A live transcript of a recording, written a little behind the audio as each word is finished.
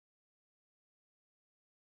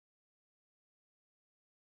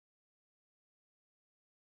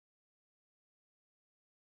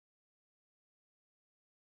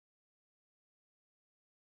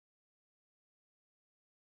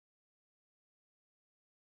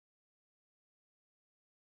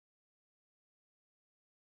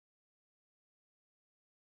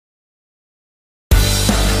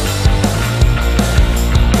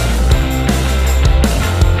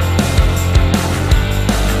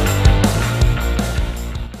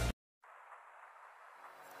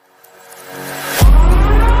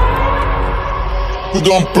We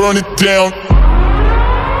gon' burn it down.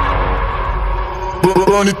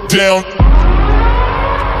 Burn it down.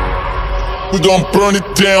 We gon' burn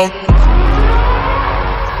it down.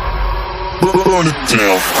 Burn it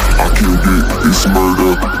down. I killed it, it's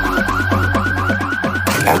murder.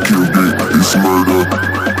 I killed it, it's murder.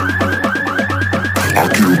 I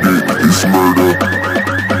killed it, it's murder.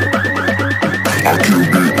 I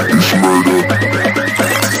killed it, it's murder.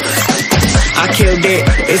 I killed it,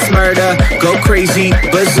 it's murder, go crazy,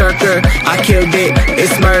 berserker. I killed it,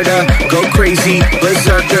 it's murder, go crazy,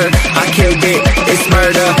 berserker. I killed it, it's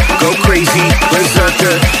murder, go crazy,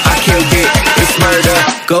 berserker. I killed it, it's murder,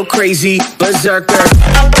 go crazy, berserker.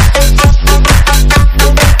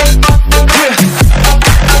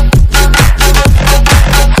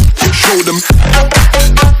 Show them.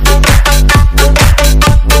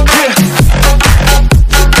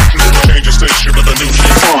 Change the station with a new shit.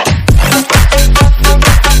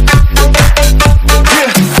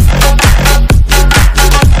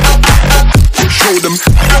 Show them.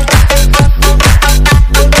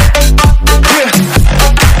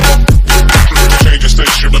 Change the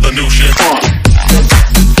station with a new shit.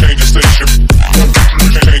 Change the station.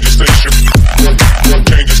 Change the station.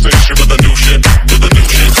 Change the station with a new shit. With a new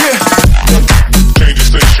shit. Change the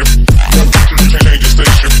station. Change the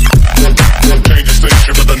station. Change the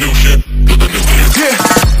station with a new shit. With a new shit.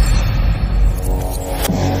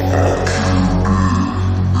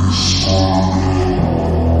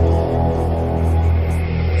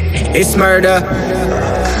 It's murder.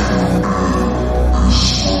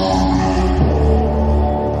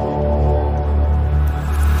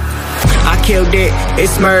 I killed it,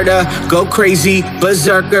 it's murder, go crazy,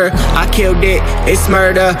 berserker. I killed it, it's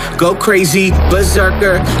murder, go crazy,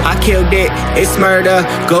 berserker. I killed it, it's murder,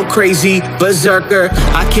 go crazy, berserker.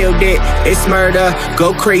 I killed it, it's murder,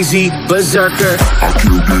 go crazy, berserker. I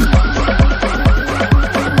killed it.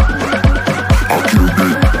 I killed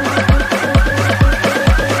it.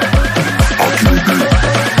 I killed it.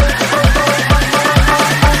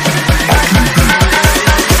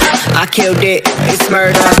 I killed it, it's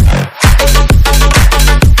murder.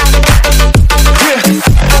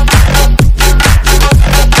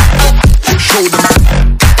 Show them.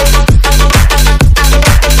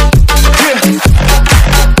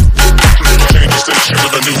 Change the station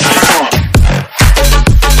with a new shit.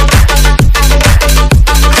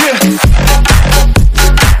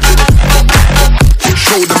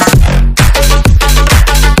 Show them.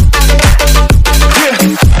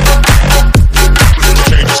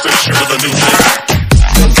 Change the station with a new shit.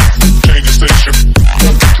 Change the station.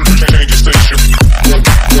 Change the station.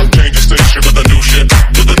 Change the station with a new shit.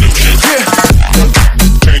 With a new shit.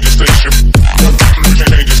 Change the station.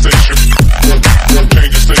 Change the station.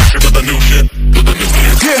 Change the station with a new shit. With a new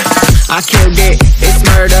shit. I killed it, it's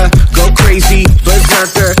murder, go crazy,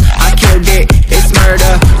 berserker. I killed it, it's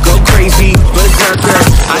murder, go crazy, berserker.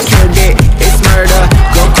 I killed it, it's murder,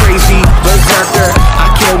 go crazy, berserker.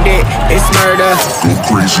 I killed it, it's murder. Go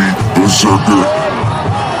crazy, berserker.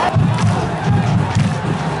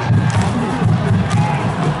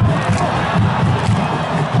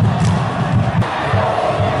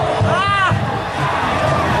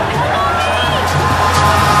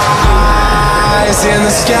 Eyes in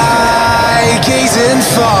the sky, gazing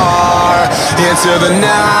far into the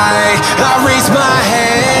night. I raise my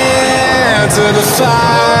hand to the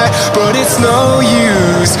fire, but it's no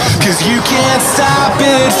use, 'cause you can't stop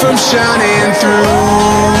it from shining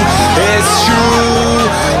through. It's true,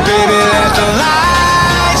 baby, let the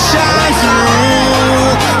light shine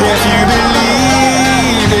through. If you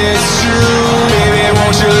believe it's true, baby,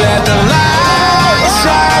 won't you let the light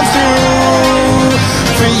shine through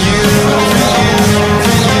for you, for you,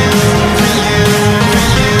 for you, for you, for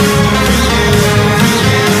you, for you, for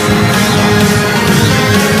you,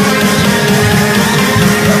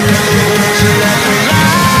 won't you let the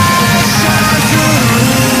light shine through?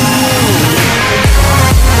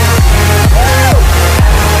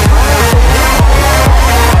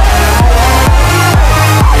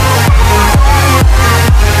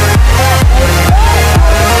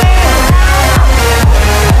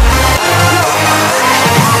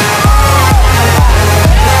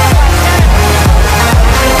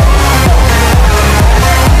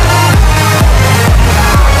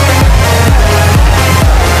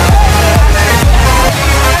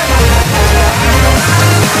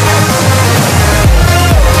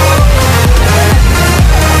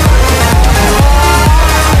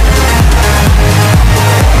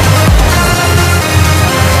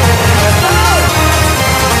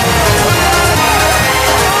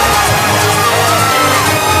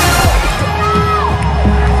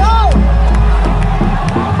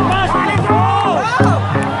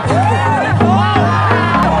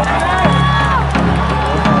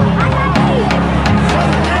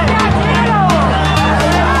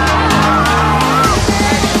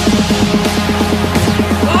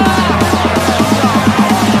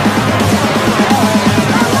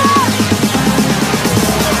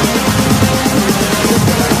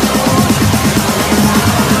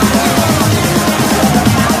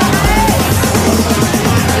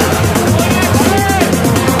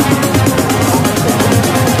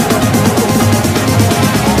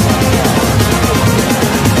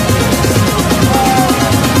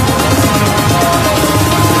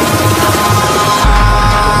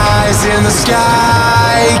 the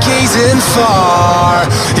sky, gazing far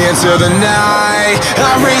into the night.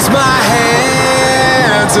 I raise my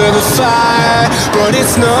hand to the fire, but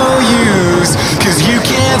it's no use, 'cause you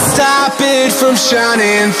can't stop it from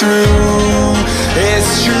shining through.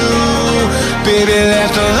 It's true, baby, let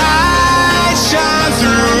the light shine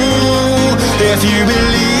through. If you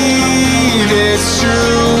believe it's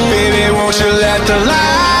true, baby, won't you let the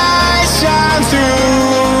light